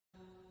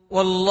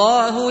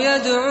والله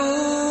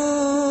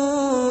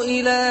يدعو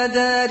إلى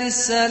دار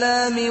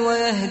السلام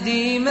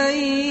ويهدي من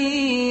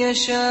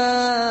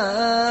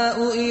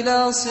يشاء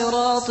إلى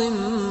صراط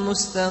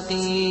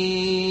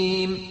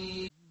مستقيم.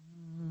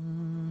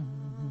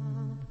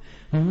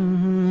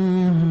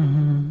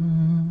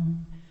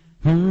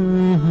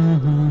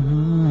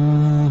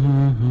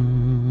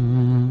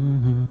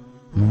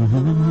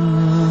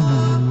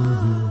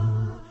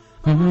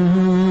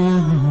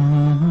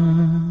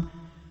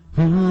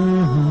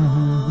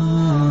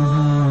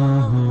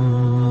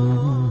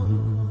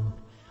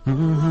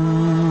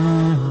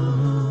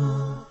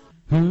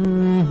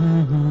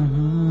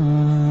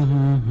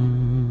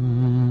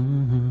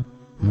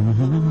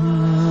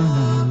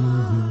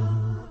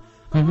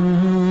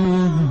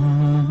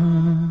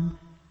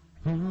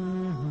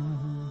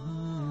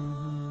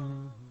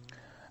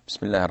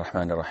 بسم الله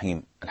الرحمن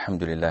الرحيم.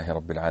 الحمد لله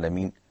رب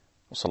العالمين،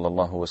 وصلى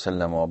الله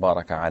وسلم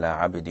وبارك على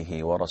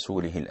عبده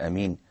ورسوله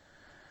الأمين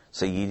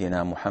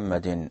سيدنا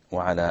محمد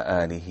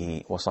وعلى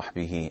آله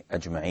وصحبه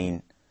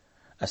أجمعين.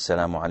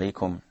 السلام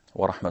عليكم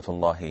ورحمة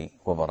الله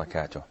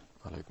وبركاته.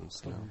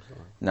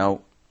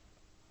 Now,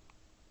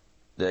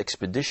 the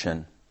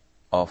expedition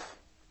of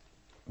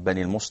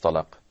Bani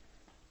al-Mustalaq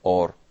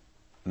or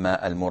Ma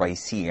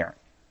al-Muraysi'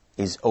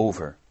 is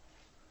over.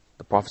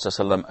 The Prophet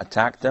ﷺ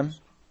attacked them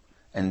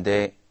and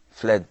they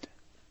fled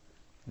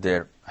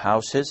their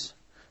houses,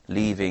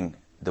 leaving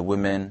the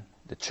women,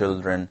 the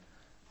children,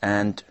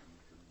 and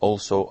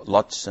also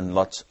lots and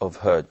lots of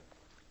herd.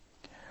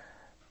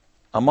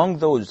 Among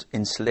those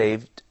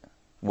enslaved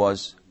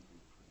was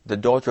the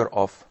daughter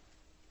of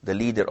the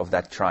leader of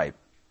that tribe,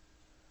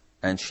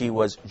 and she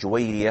was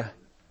Juwayriyah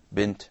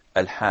bint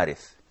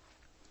al-Harith.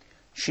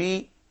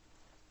 She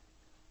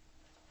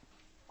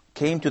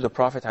came to the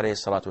Prophet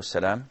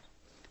ﷺ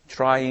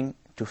trying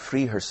to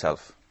free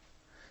herself.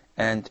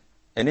 And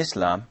in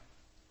Islam,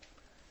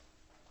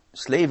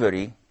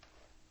 slavery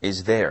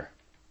is there,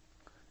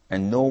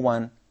 and no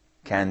one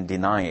can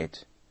deny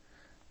it.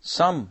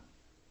 Some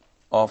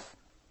of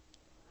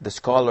the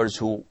scholars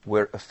who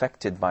were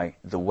affected by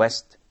the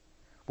West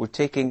were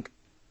taking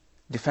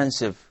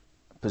defensive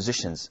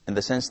positions, in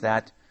the sense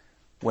that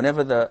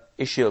whenever the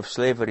issue of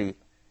slavery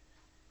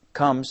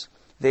comes,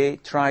 they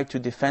try to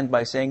defend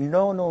by saying,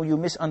 no, you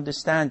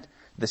misunderstand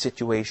the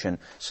situation.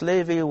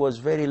 Slavery was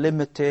very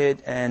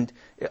limited, and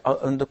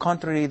on the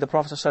contrary, the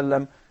Prophet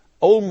ﷺ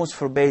almost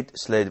forbade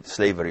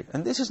slavery.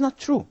 And this is not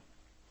true.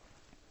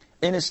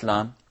 In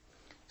Islam,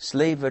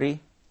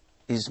 slavery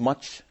is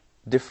much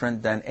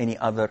different than any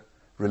other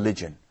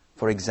religion.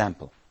 For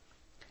example,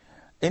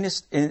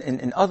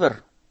 in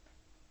other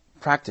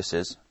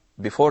practices,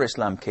 before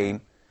Islam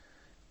came,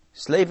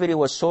 slavery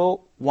was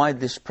so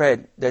widely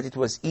spread that it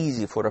was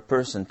easy for a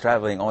person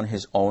traveling on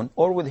his own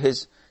or with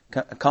his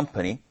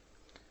company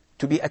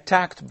to be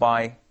attacked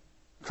by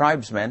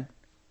tribesmen,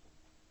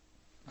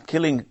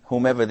 killing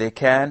whomever they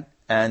can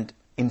and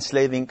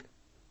enslaving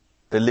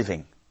the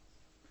living.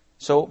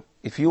 So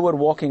if you were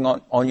walking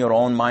on your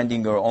own,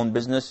 minding your own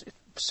business,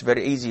 it's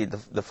very easy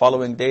the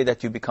following day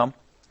that you become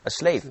a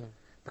slave,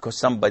 because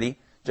somebody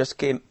just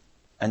came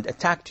and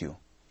attacked you.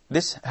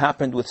 This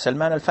happened with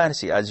Salman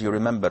al-Farisi, as you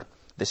remember,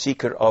 the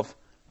seeker of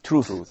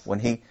truth. When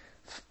he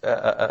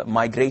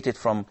migrated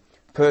from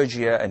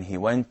Persia and he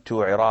went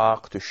to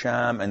Iraq, to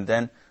Sham, and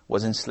then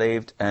was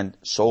enslaved and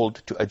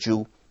sold to a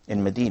Jew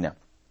in Medina.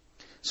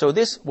 So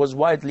this was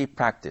widely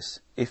practiced.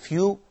 If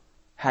you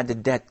had a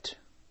debt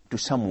to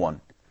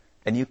someone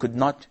and you could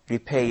not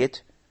repay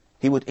it,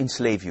 he would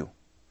enslave you.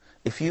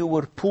 If you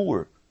were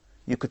poor,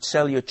 you could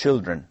sell your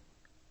children.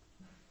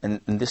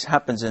 And this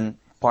happens in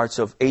parts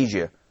of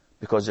Asia,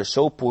 because they're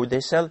so poor, they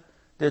sell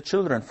their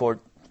children for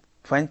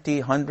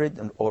 $20,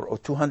 $100, or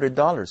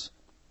 $200.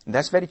 And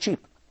that's very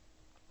cheap.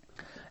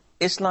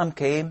 Islam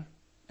came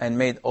and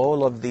made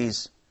all of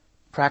these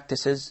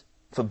practices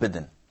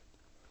forbidden.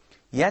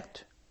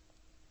 Yet,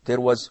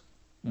 there was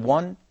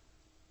one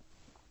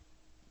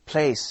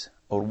place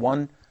or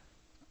one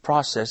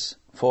process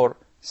for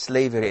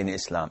slavery in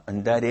Islam,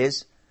 and that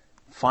is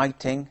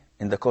fighting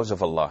in the cause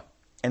of Allah.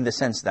 In the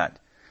sense that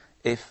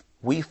if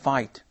we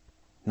fight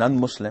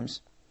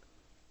non-Muslims,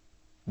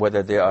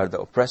 whether they are the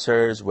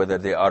oppressors, whether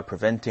they are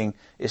preventing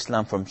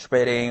Islam from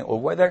spreading,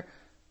 or whether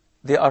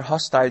they are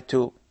hostile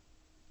to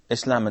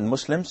Islam and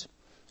Muslims,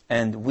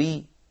 and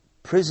we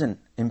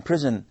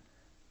imprison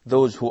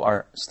those who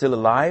are still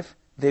alive,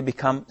 they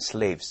become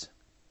slaves.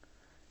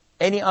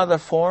 Any other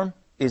form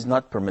is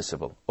not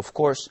permissible. Of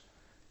course,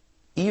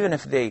 even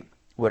if they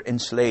were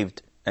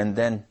enslaved and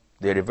then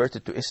they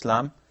reverted to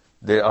Islam,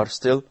 they are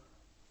still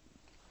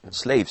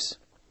slaves,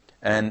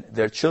 and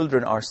their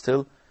children are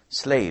still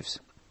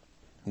slaves.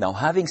 Now,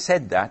 having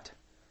said that,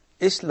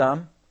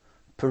 Islam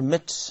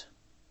permits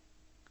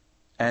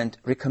and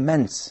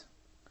recommends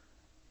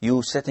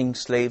you setting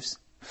slaves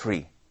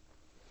free.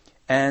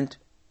 And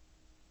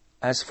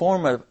as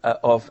form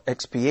of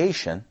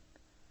expiation,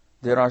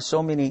 there are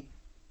so many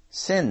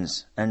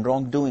sins and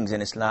wrongdoings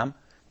in Islam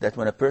that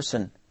when a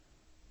person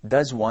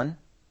does one,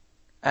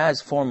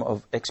 as form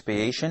of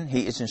expiation,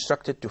 he is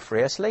instructed to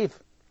free a slave.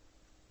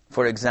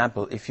 For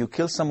example, if you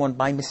kill someone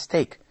by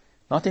mistake,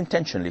 not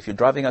intentionally, if you're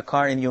driving a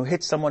car and you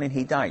hit someone and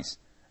he dies,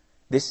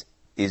 this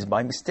is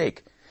by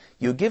mistake.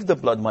 You give the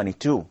blood money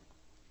to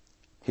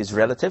his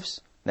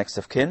relatives, next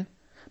of kin,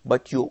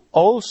 but you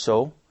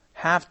also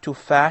have to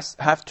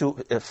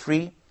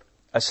free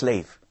a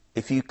slave.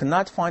 If you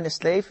cannot find a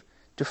slave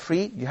to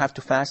free, you have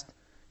to fast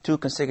 2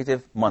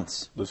 consecutive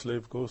months. The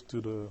slave goes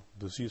to the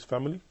deceased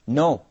family?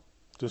 No.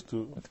 Just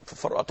to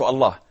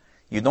Allah.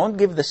 You don't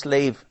give the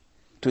slave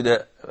to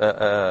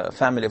the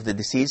family of the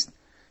deceased.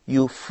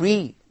 You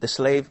free the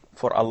slave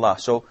for Allah.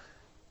 So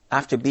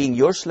after being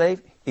your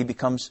slave, he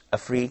becomes a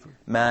free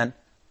man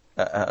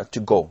to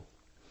go.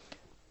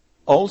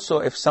 Also,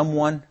 if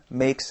someone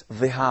makes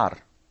dhihar,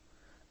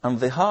 and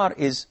dhihar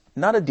is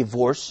not a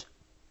divorce,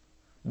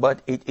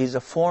 but it is a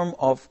form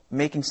of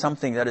making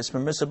something that is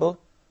permissible,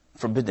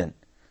 forbidden.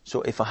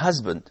 So if a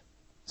husband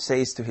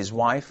says to his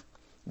wife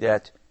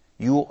that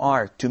you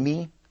are to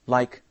me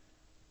like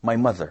my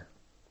mother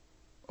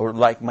or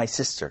like my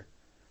sister,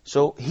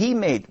 so he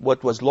made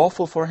what was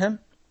lawful for him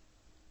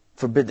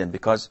forbidden,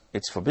 because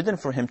it's forbidden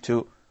for him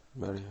to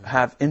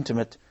have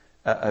intimate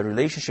a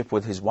relationship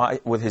with his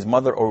wife, with his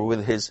mother, or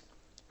with his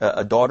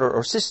daughter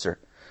or sister.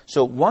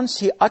 So once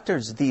he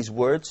utters these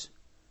words,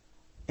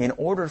 in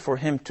order for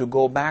him to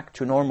go back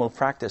to normal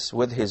practice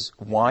with his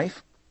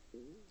wife,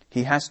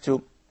 he has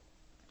to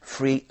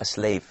free a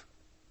slave.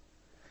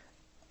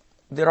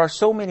 There are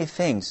so many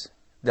things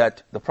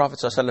that the Prophet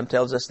ﷺ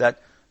tells us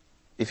that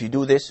if you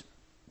do this,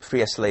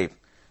 free a slave.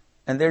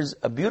 And there's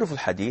a beautiful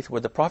hadith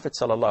where the Prophet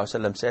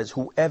ﷺ says,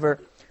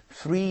 whoever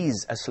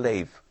frees a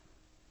slave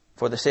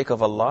for the sake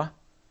of Allah,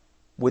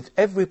 with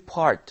every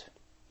part,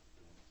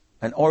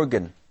 an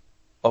organ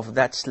of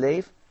that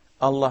slave,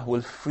 Allah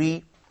will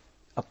free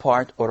a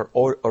part or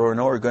an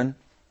organ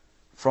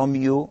from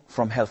you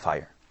from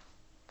hellfire.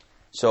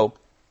 So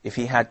if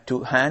he had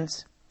 2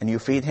 hands and you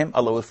freed him,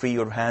 Allah will free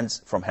your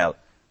hands from hell.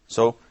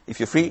 So if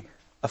you free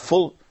a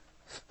full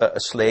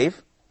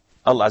slave,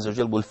 Allah Azza wa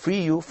Jal will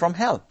free you from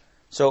hell.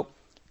 So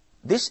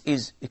this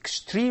is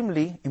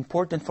extremely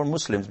important for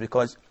Muslims,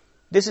 because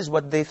this is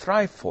what they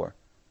thrive for,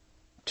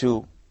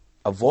 to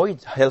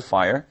avoid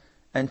hellfire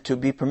and to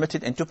be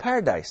permitted into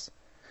paradise.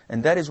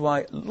 And that is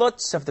why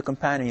lots of the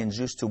companions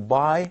used to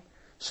buy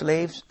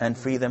slaves and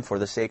free them for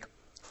the sake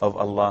of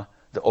Allah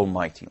the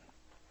Almighty.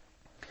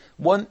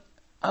 One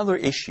other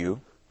issue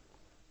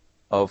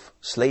of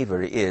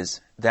slavery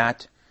is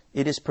that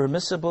it is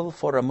permissible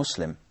for a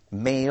Muslim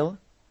male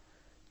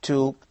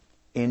to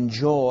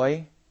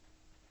enjoy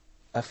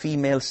a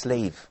female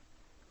slave,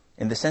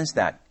 in the sense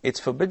that it's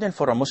forbidden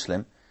for a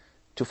Muslim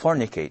to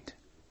fornicate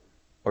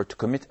or to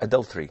commit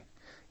adultery.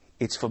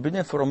 It's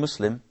forbidden for a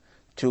Muslim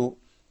to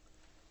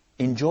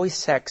enjoy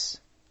sex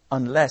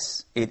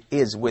unless it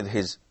is with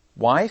his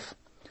wife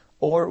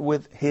or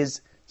with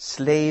his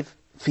slave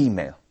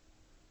female.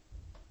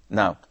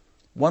 Now,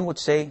 one would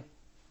say,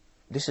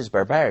 this is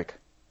barbaric.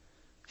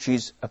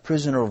 She's a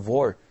prisoner of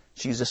war.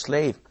 She's a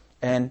slave.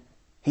 And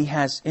he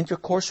has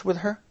intercourse with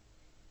her?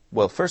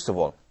 Well, first of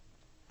all,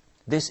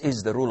 this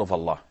is the rule of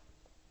Allah.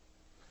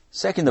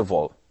 Second of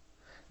all,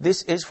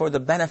 this is for the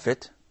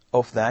benefit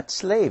of that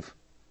slave.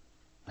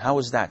 How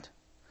is that?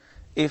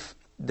 If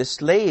the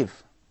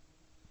slave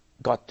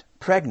got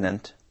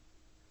pregnant,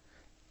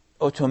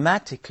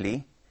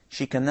 automatically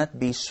she cannot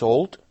be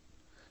sold,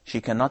 she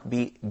cannot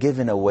be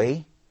given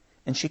away,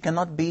 and she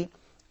cannot be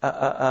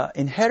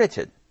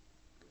inherited.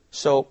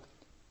 So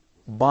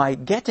by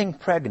getting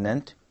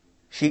pregnant,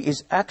 she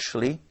is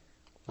actually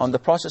on the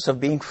process of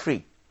being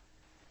free.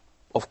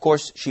 Of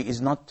course, she is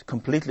not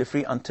completely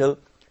free until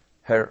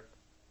her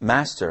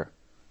master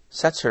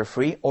sets her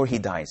free or he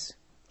dies.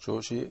 So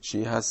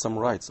she has some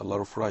rights, a lot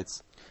of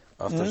rights,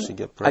 after she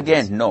gets pregnant.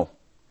 Again, no.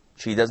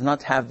 She does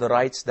not have the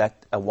rights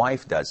that a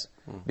wife does,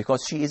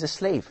 because she is a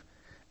slave.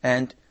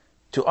 And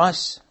to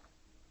us,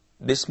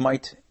 this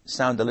might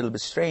sound a little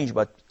bit strange,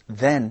 but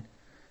then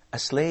a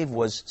slave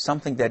was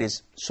something that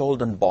is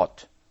sold and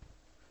bought,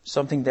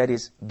 something that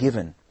is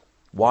given.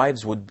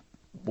 Wives would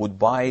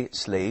buy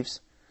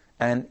slaves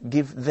and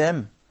give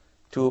them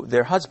to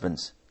their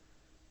husbands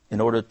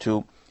in order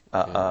to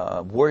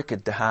work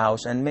at the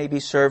house and maybe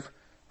serve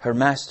her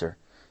master.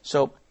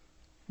 So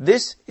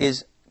this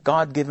is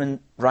God-given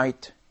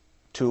right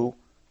to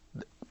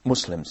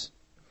Muslims.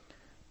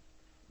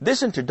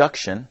 This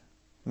introduction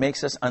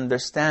makes us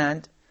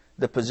understand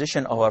the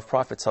position of our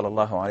Prophet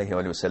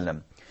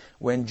ﷺ.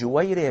 When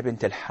Juwayriyah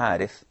bint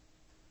al-Harith,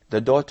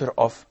 the daughter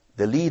of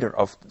the leader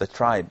of the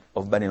tribe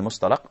of Bani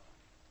al-Mustalaq,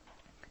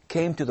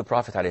 came to the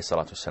Prophet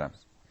ﷺ.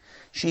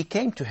 She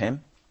came to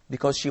him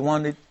because she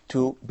wanted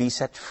to be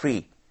set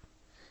free.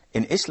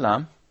 In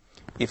Islam,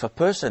 if a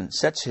person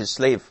sets his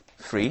slave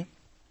free,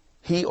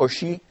 he or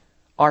she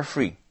are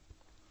free.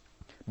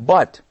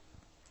 But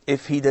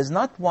if he does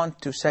not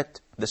want to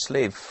set the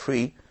slave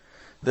free,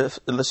 the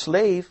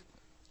slave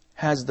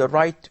has the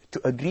right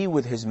to agree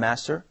with his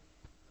master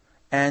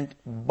and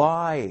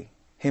buy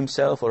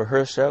himself or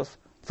herself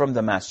from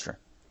the master.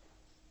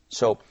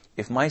 So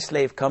if my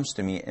slave comes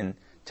to me and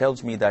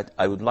tells me that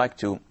I would like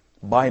to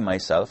buy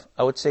myself,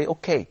 I would say,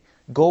 okay,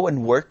 go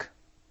and work,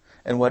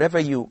 and whatever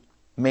you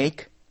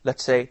make,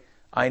 let's say,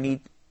 I'm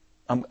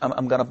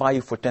going to buy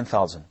you for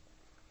 10,000.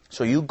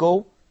 So you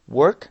go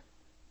work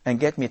and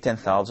get me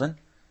 10,000,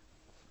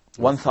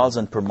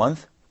 1,000 per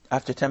month.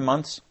 After 10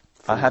 months,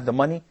 I have the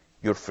money,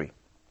 you're free.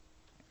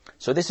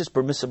 So this is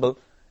permissible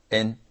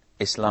in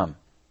Islam.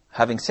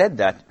 Having said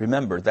that,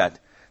 remember that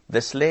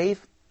the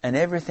slave and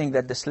everything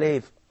that the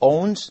slave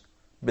owns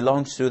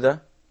belongs to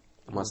the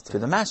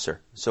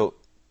master. So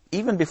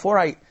even before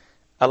I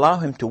allow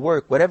him to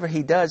work, whatever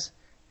he does,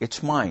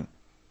 it's mine.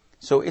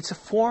 So it's a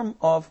form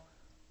of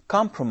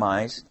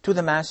compromise to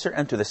the master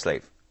and to the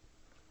slave.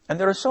 And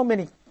there are so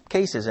many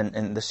cases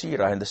in the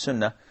Seerah and the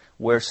Sunnah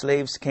where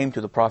slaves came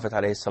to the Prophet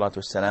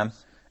ﷺ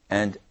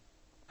and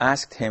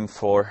asked him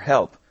for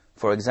help.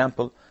 For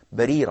example,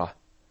 Barira,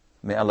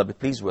 may Allah be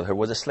pleased with her,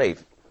 was a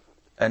slave.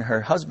 And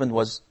her husband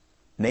was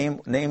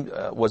named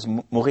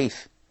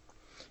Mughith.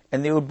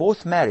 And they were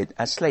both married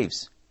as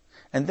slaves.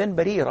 And then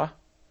Barira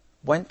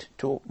went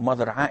to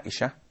Mother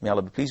Aisha, may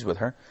Allah be pleased with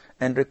her,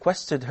 and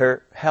requested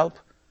her help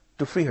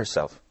to free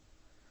herself.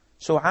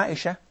 So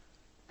Aisha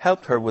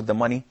helped her with the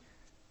money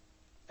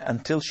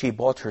until she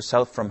bought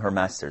herself from her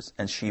masters,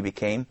 and she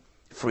became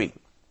free.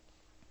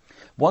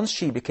 Once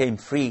she became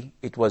free,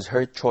 it was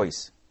her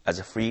choice as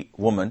a free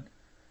woman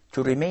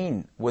to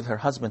remain with her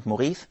husband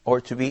Mughith or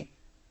to be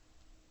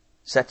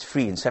set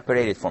free and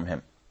separated from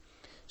him.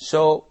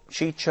 So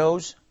she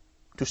chose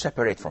to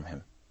separate from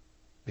him,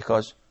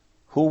 because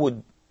who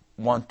would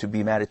want to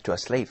be married to a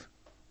slave?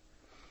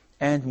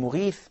 And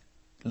Mughith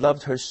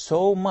loved her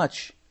so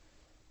much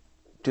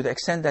to the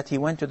extent that he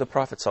went to the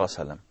Prophet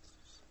ﷺ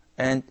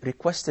and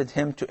requested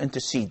him to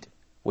intercede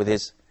with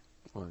his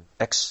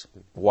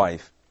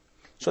ex-wife.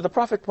 So the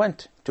Prophet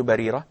went to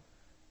Barira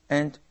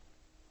and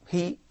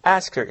he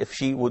asked her if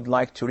she would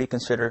like to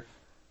reconsider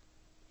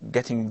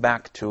getting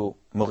back to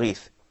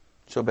Mughith.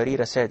 So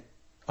Barira said,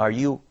 are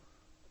you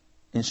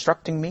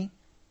instructing me?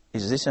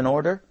 Is this an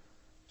order?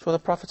 So the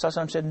Prophet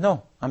ﷺ said,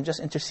 no, I'm just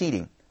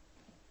interceding.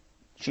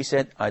 She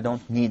said, I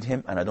don't need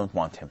him and I don't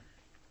want him.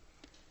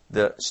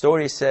 The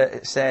story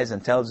says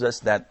and tells us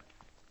that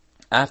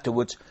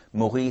afterwards,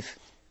 Mughith,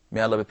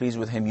 may Allah be pleased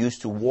with him,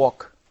 used to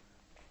walk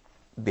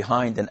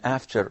behind and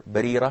after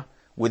Barira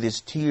with his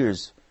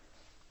tears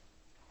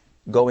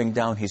going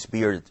down his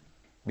beard,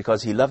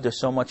 because he loved her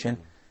so much and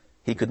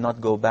he could not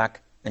go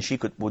back, and she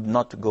would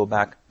not go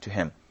back to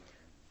him.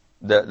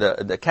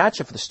 The catch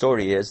of the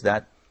story is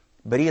that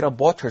Barira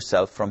bought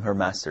herself from her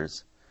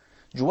masters.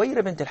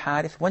 Juwayra bint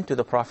al-Harith went to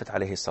the Prophet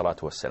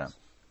ﷺ,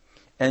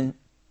 and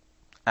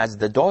as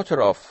the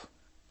daughter of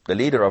the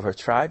leader of her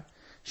tribe,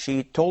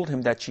 she told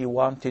him that she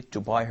wanted to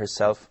buy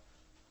herself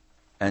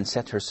and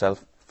set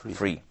herself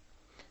free.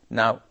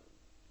 Now,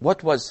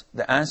 what was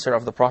the answer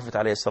of the Prophet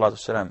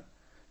ﷺ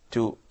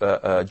to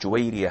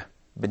Juwayriya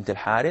bint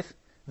al-Harith?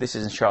 This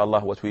is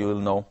inshallah what we will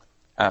know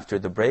after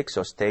the break,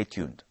 so stay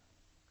tuned.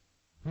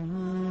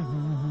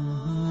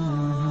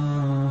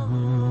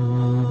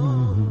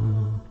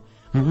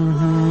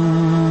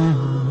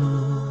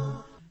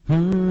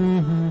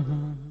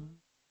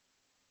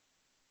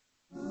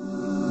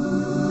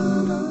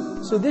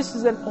 So this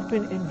is an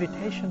open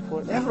invitation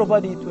for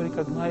everybody to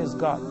recognize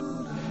God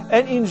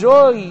and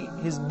enjoy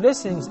His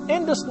blessings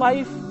in this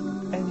life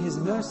and His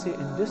mercy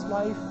in this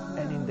life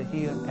and in the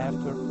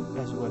hereafter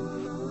as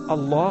well.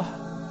 Allah,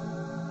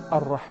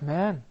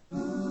 Ar-Rahman,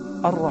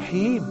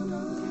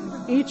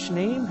 Ar-Rahim. Each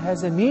name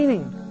has a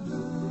meaning.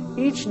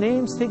 Each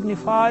name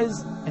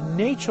signifies a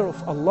nature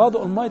of Allah the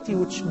Almighty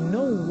which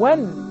no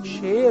one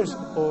shares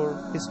or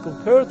is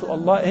compared to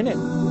Allah in it.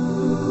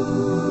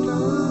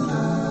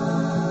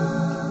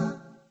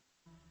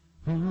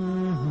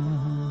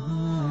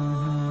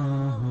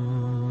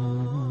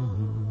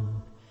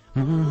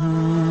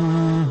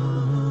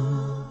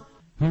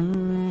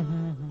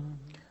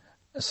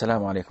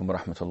 Assalamu alaikum wa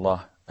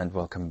rahmatullah, and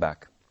welcome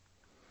back.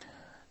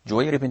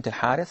 Juwayra bint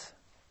al-Harith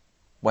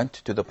went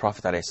to the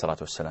Prophet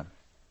ﷺ.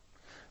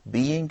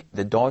 Being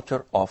the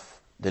daughter of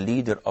the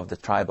leader of the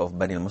tribe of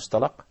Bani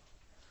al-Mustalaq,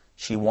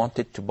 she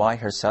wanted to buy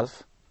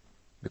herself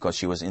because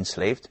she was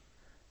enslaved,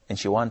 and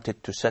she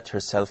wanted to set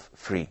herself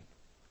free.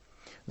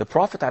 The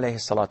Prophet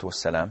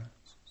ﷺ,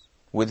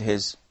 with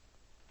his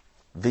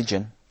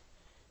vision,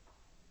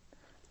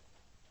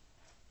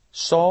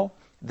 saw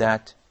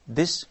that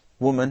this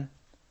woman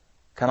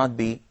cannot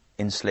be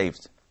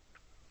enslaved.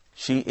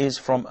 She is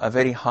from a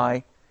very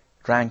high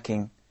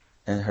ranking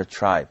in her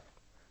tribe.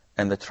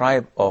 And the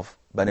tribe of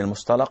Bani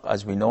al-Mustalaq,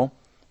 as we know,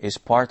 is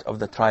part of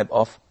the tribe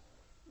of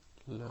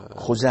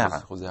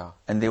Khuza'a.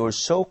 And they were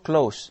so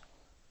close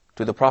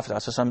to the Prophet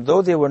ﷺ,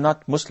 though they were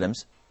not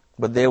Muslims,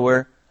 but they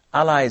were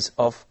allies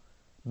of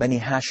Bani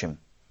Hashim.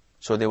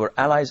 So they were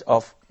allies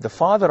of the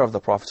father of the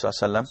Prophet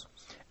ﷺ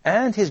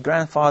and his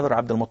grandfather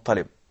Abdul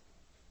Muttalib.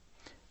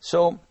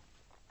 So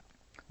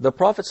the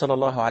Prophet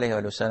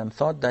ﷺ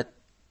thought that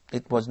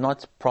it was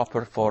not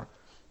proper for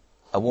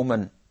a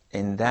woman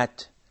in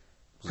that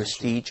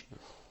prestige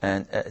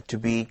and to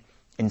be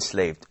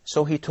enslaved.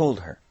 So he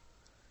told her,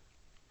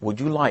 would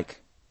you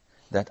like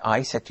that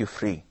I set you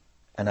free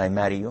and I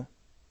marry you?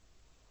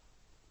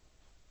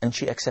 And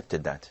she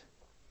accepted that.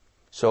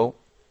 So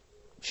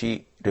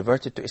she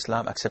reverted to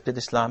Islam, accepted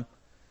Islam.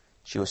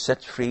 She was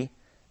set free,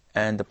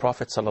 and the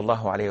Prophet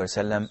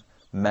ﷺ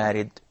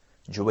married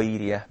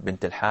Juwayriyah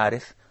bint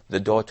al-Harith, the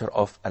daughter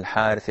of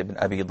Al-Harith ibn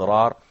Abi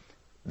Dirar,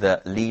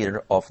 the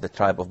leader of the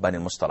tribe of Bani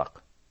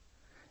Mustalaq.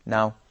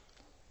 Now,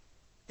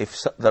 if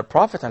the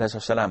Prophet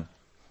ﷺ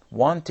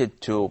wanted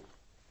to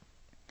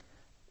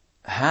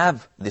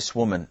have this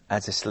woman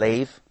as a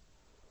slave,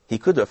 he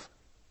could have.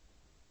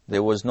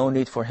 There was no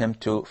need for him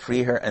to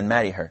free her and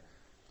marry her,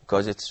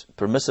 because it's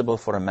permissible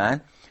for a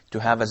man to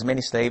have as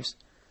many slaves,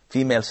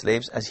 female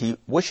slaves, as he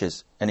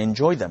wishes and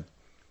enjoy them.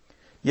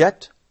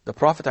 Yet, the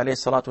Prophet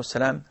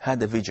ﷺ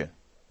had a vision.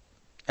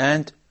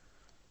 And,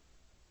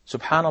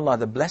 subhanallah,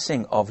 the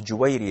blessing of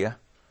Juwayriyah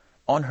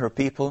on her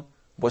people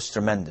was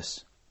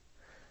tremendous.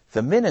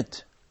 The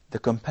minute the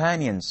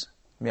companions,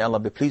 may Allah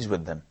be pleased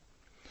with them,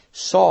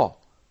 saw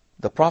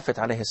the Prophet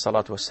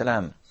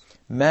ﷺ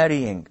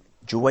marrying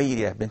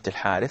Juwayriyah bint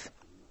al-Harith,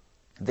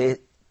 they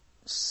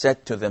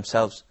said to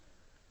themselves,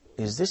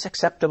 is this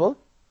acceptable?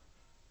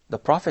 The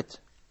Prophet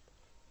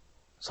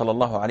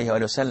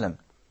ﷺ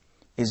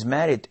is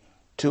married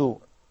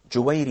to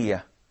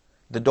Juwayriyah,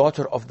 the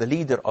daughter of the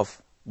leader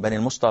of Bani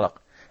Mustalaq,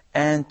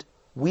 and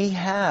we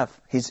have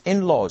his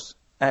in-laws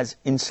as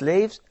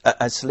slaves,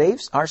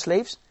 our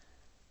slaves.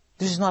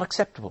 This is not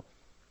acceptable.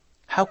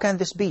 How can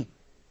this be?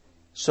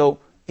 So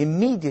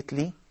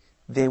immediately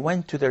they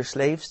went to their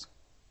slaves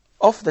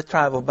of the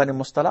tribe of Bani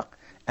Mustalaq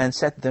and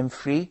set them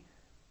free,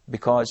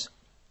 because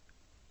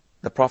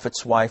the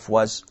Prophet's wife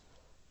was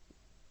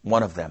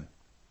one of them.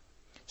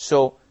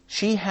 So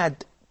she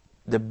had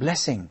the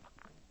blessing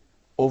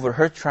over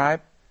her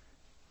tribe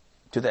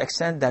to the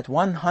extent that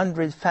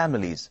 100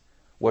 families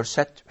were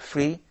set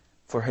free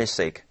for his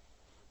sake.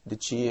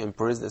 Did she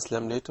embrace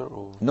Islam later?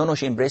 Or? No,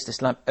 she embraced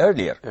Islam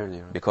earlier.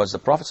 Because the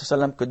Prophet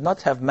ﷺ could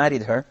not have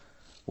married her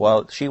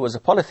while she was a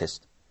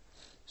polytheist.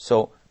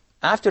 So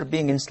after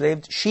being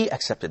enslaved, she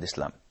accepted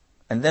Islam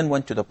and then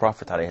went to the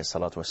Prophet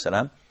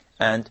ﷺ,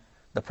 and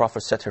the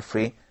Prophet set her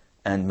free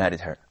and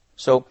married her.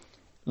 So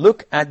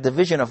look at the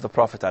vision of the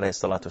Prophet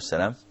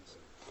ﷺ.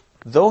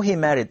 Though he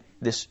married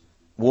this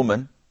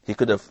woman, he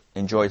could have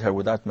enjoyed her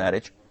without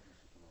marriage.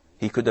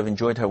 He could have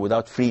enjoyed her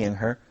without freeing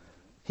her.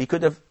 He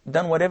could have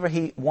done whatever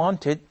he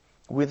wanted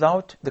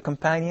without the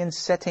companions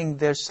setting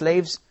their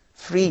slaves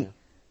free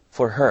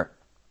for her.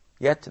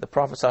 Yet the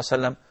Prophet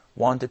ﷺ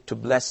wanted to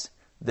bless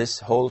this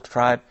whole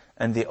tribe,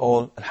 and they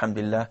all,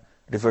 alhamdulillah,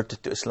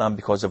 reverted to Islam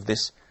because of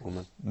this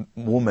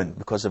woman,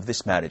 because of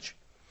this marriage.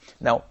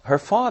 Now, her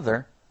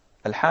father,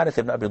 Al-Harith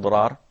ibn Abi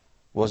Dirar,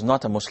 was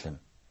not a Muslim.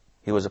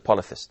 He was a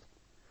polytheist.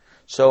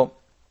 So,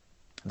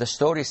 the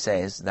story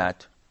says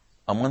that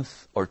a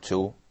month or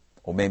two,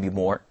 or maybe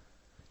more,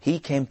 he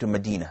came to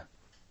Medina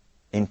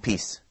in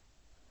peace.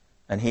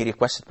 And he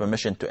requested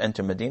permission to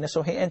enter Medina,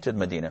 so he entered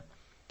Medina.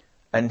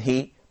 And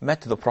he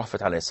met the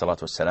Prophet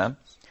ﷺ,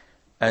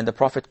 and the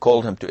Prophet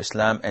called him to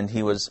Islam, and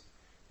he was,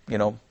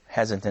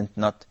 hesitant,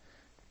 not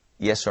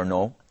yes or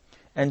no.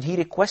 And he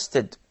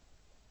requested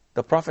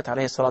the Prophet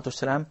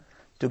ﷺ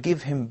to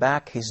give him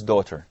back his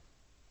daughter,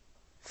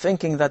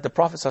 thinking that the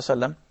Prophet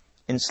ﷺ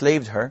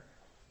enslaved her,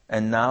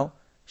 and now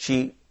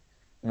she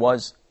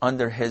was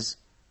under his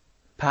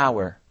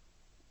power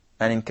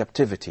and in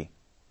captivity.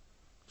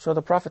 So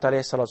the Prophet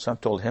ﷺ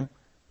told him,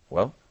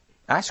 well,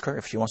 ask her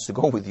if she wants to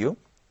go with you.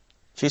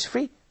 She's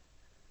free.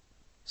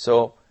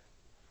 So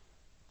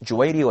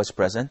Juwayriyah was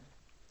present.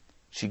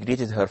 She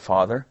greeted her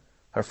father.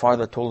 Her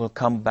father told her,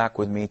 come back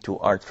with me to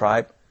our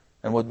tribe.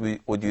 And what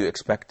would you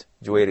expect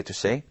Juwayriyah to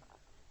say?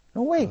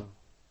 No way.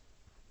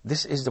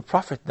 This is the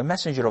Prophet, the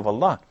Messenger of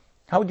Allah.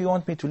 How do you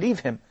want me to leave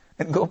him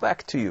and go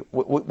back to you,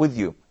 with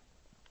you?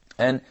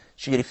 And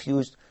she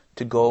refused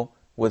to go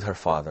with her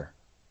father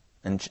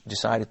and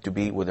decided to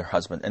be with her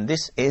husband. And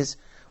this is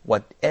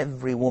what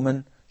every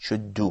woman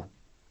should do.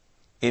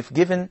 If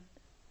given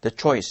the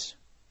choice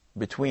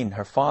between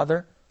her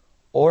father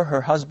or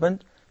her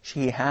husband,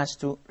 she has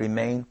to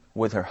remain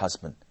with her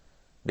husband,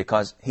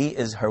 because he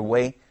is her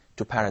way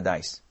to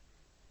paradise.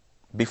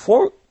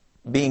 Before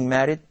being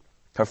married,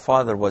 her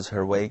father was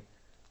her way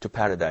to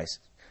paradise.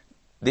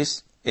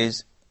 This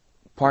is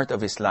part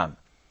of Islam,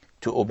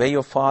 to obey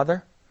your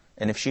father,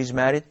 and if she's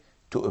married,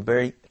 to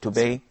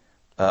obey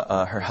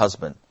her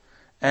husband.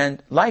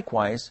 And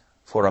likewise,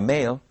 for a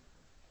male,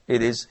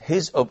 it is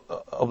his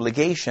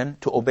obligation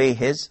to obey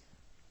his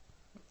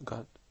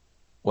God.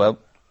 Well,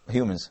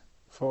 humans.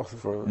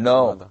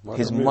 No,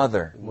 his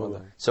mother.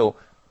 So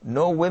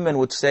no women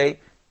would say,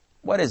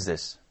 what is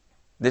this?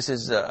 This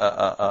is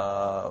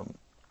all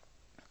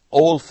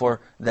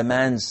for the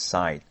man's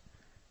side.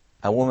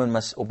 A woman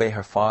must obey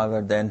her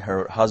father, then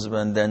her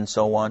husband, then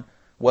so on.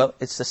 Well,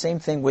 it's the same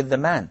thing with the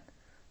man.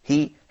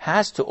 He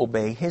has to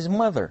obey his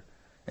mother.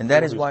 And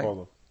that is why...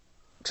 Father.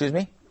 Excuse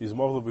me? His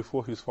mother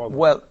before his father.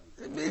 Well,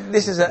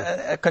 this is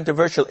a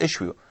controversial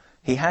issue.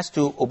 he has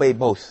to obey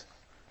both.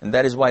 And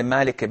that is why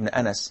Malik ibn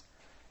Anas,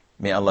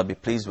 may Allah be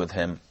pleased with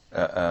him,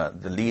 the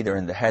leader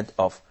and the head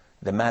of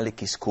the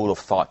Maliki school of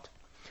thought,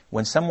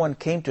 when someone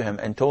came to him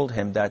and told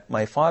him that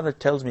my father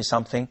tells me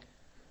something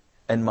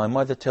and my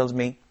mother tells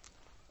me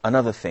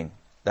another thing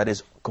that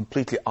is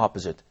completely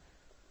opposite,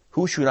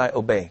 who should I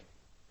obey?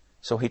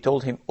 So he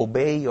told him,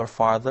 obey your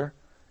father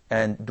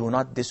and do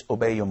not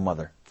disobey your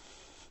mother.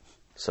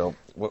 So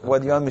what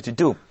do you want me to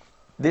do?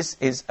 This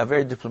is a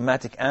very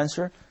diplomatic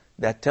answer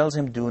that tells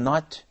him, do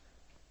not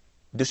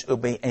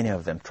disobey any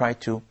of them. Try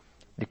to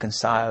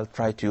reconcile,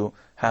 try to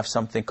have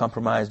something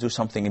compromise, do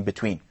something in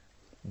between.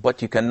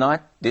 But you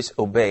cannot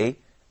disobey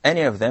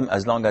any of them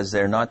as long as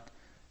they're not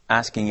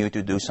asking you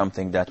to do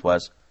something that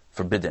was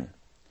forbidden.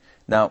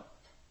 Now,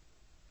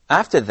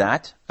 after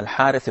that,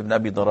 Al-Harith ibn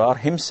Abi Darar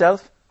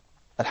himself,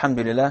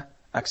 alhamdulillah,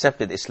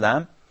 accepted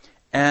Islam.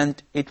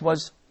 And it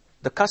was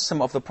the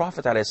custom of the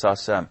Prophet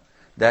ﷺ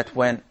that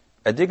when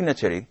a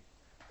dignitary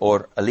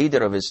or a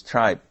leader of his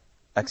tribe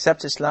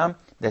accepts Islam,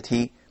 that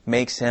he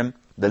makes him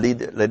the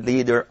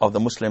leader of the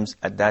Muslims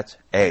at that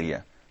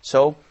area.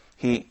 So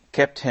he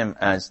kept him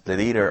as the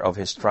leader of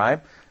his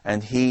tribe,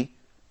 and he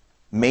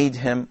made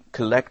him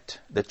collect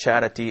the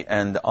charity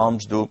and the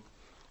alms due,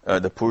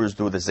 the poor's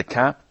due, the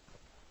zakah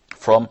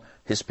from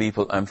his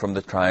people and from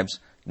the tribes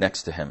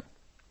next to him.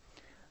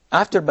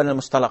 After Bani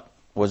al-Mustalaq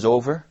was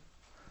over,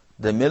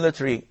 the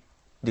military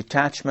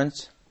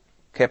detachments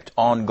kept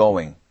on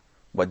going.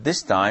 But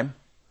this time,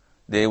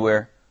 they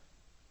were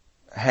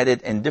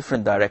headed in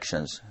different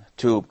directions,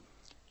 to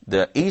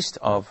the east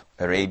of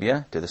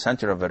Arabia, to the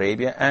center of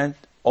Arabia, and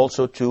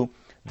also to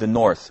the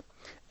north.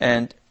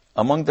 And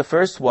among the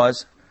first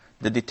was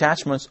the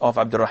detachments of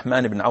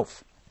Abdurrahman ibn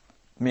Auf.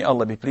 May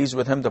Allah be pleased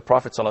with him. The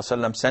Prophet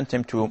ﷺ sent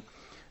him to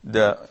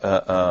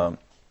the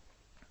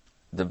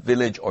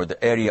village or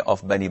the area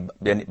of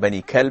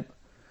Bani Kalb,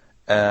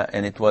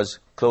 and it was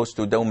close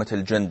to Dawmat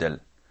al-Jandal.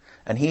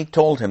 And he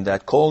told him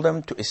that, call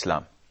them to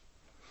Islam.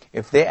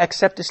 If they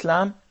accept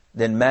Islam,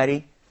 then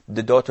marry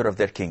the daughter of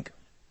their king.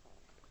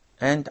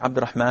 And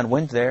Abdurrahman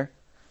went there.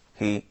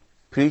 He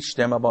preached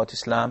them about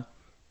Islam.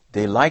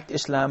 They liked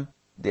Islam.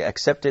 They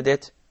accepted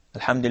it.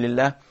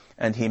 Alhamdulillah.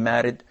 And he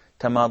married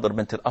Tamadur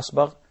bint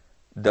al-Asbagh,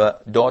 the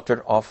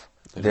daughter of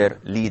their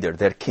leader,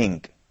 their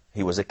king.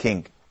 He was a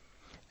king.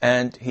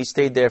 And he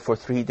stayed there for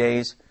 3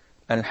 days.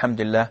 And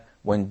alhamdulillah,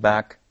 went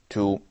back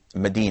to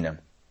Medina.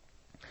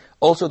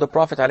 Also, the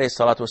Prophet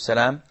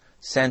ﷺ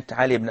sent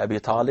Ali ibn Abi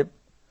Talib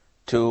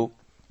to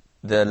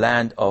the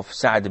land of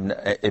Sa'd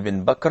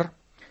ibn Bakr,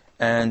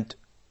 and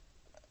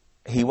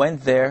he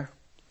went there.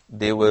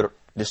 They were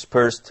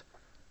dispersed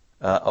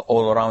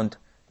all around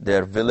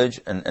their village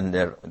and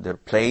their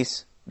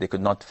place. They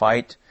could not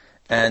fight,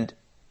 and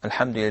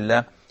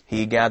alhamdulillah,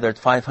 he gathered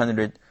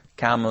 500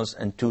 camels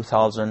and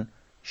 2,000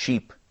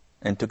 sheep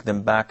and took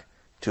them back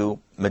to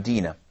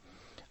Medina.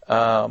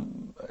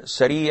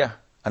 Sariyah,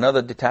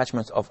 another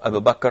detachment of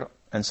Abu Bakr,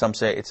 and some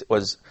say it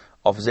was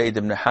of Zayd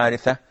ibn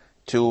Haritha,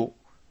 to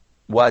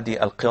Wadi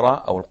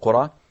al-Qira or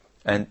al-Qura,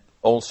 and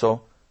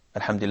also,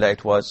 alhamdulillah,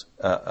 it was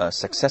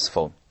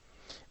successful.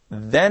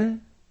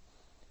 Then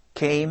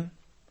came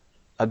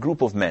a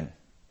group of men.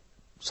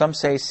 Some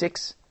say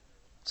 6,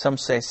 some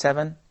say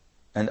 7,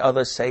 and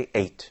others say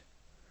 8.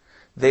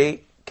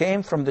 They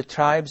came from the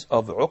tribes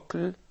of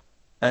Uql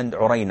and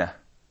Urayna,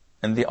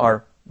 and they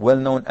are well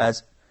known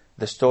as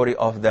the story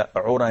of the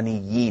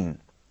Uraniyin,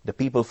 the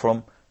people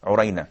from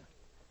Urayna.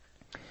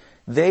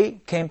 They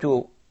came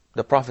to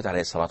the Prophet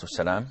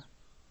ﷺ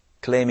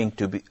claiming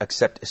to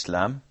accept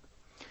Islam.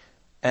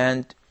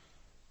 And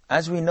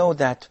as we know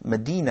that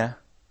Medina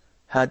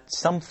had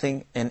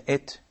something in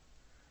it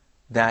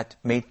that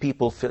made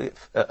people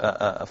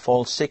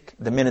fall sick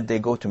the minute they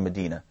go to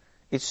Medina.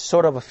 It's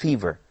sort of a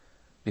fever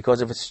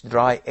because of its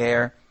dry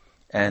air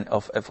and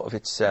of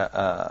its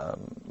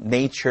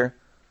nature,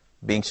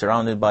 being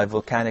surrounded by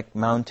volcanic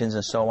mountains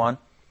and so on.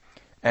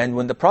 And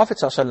when the Prophet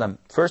ﷺ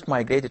first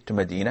migrated to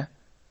Medina,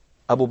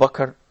 Abu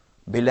Bakr,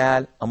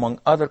 Bilal, among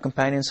other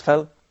companions,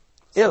 fell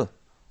ill,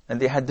 and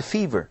they had the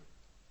fever,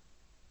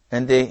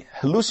 and they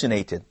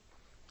hallucinated.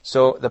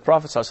 So the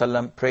Prophet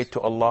ﷺ prayed to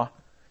Allah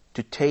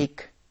to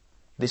take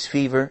this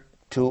fever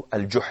to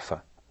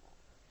Al-Juhfa.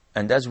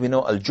 And as we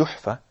know,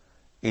 Al-Juhfa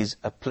is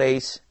a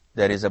place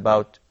that is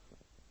about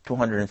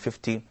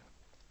 250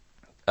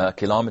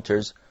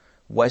 kilometers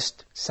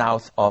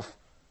west-south of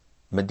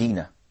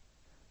Medina.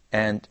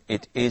 And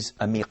it is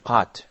a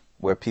miqat,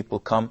 where people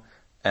come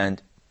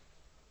and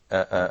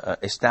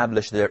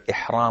establish their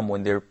ihram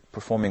when they're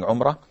performing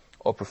umrah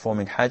or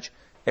performing hajj,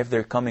 if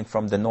they're coming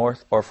from the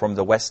north or from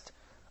the west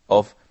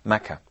of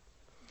Mecca.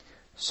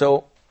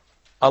 So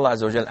Allah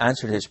Azza wa Jal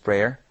answered his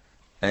prayer,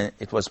 and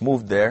it was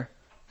moved there,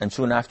 and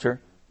soon after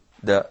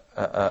the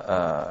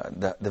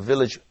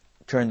village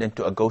turned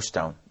into a ghost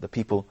town. The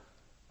people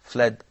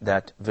fled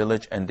that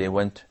village and they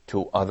went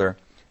to other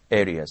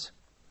areas.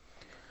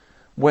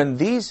 When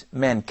these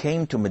men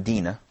came to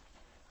Medina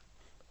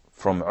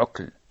from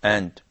Uql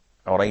and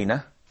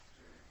Urayna,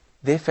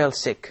 they fell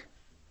sick,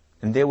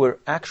 and they were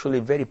actually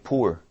very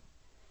poor.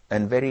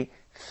 and very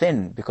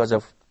thin because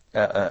of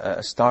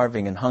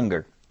starving and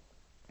hunger.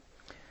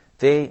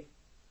 They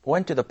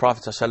went to the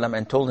Prophet ﷺ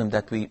and told him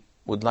that we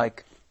would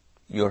like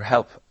your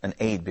help and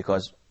aid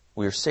because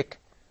we're sick.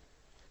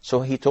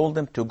 So he told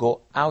them to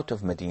go out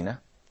of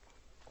Medina,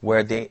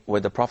 where the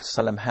Prophet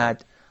ﷺ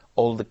had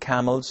all the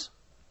camels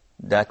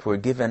that were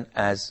given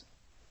as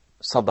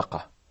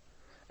sadaqah.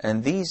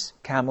 And these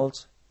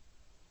camels,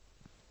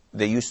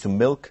 they used to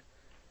milk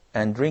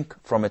and drink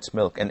from its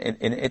milk. And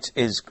it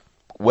is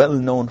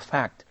well-known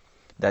fact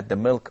that the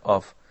milk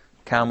of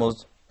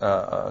camels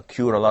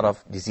cure a lot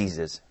of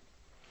diseases.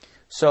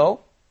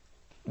 So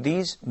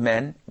these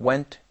men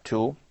went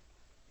to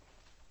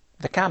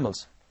the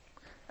camels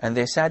and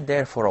they sat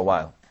there for a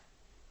while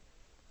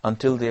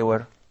until they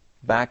were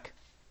back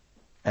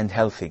and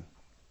healthy.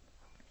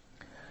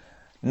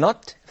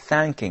 Not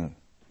thanking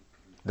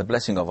the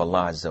blessing of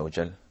Allah Azza wa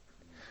Jal,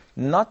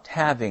 not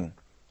having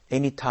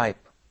any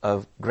type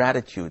of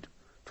gratitude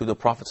to the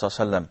Prophet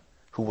ﷺ,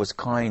 who was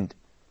kind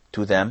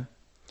to them.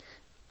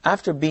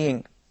 After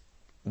being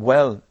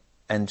well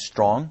and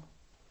strong,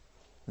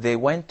 they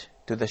went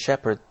to the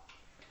shepherd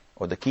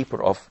or the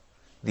keeper of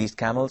these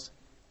camels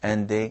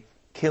and they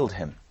killed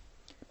him.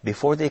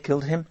 Before they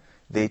killed him,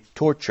 they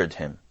tortured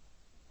him.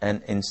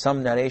 And in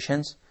some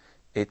narrations,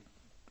 it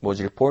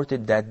was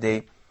reported that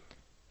they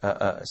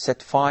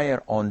set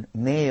fire on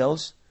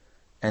nails,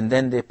 and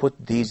then they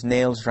put these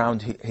nails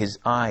around his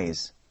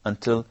eyes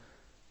until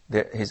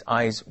his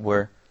eyes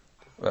were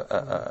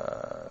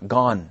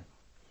gone.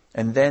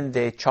 And then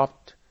they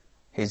chopped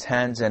his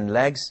hands and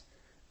legs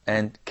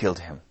and killed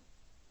him.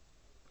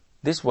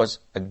 This was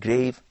a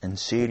grave and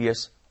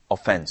serious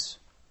offense.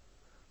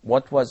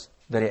 What was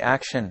the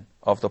reaction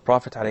of the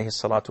Prophet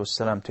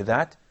ﷺ to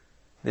that?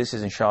 This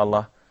is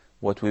inshallah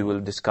what we will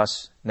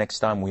discuss next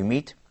time we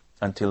meet.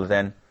 Until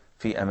then,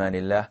 في أمان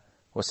الله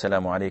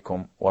والسلام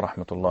عليكم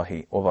ورحمة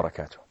الله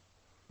وبركاته.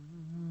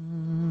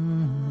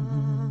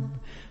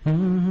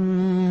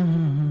 Mm-hmm.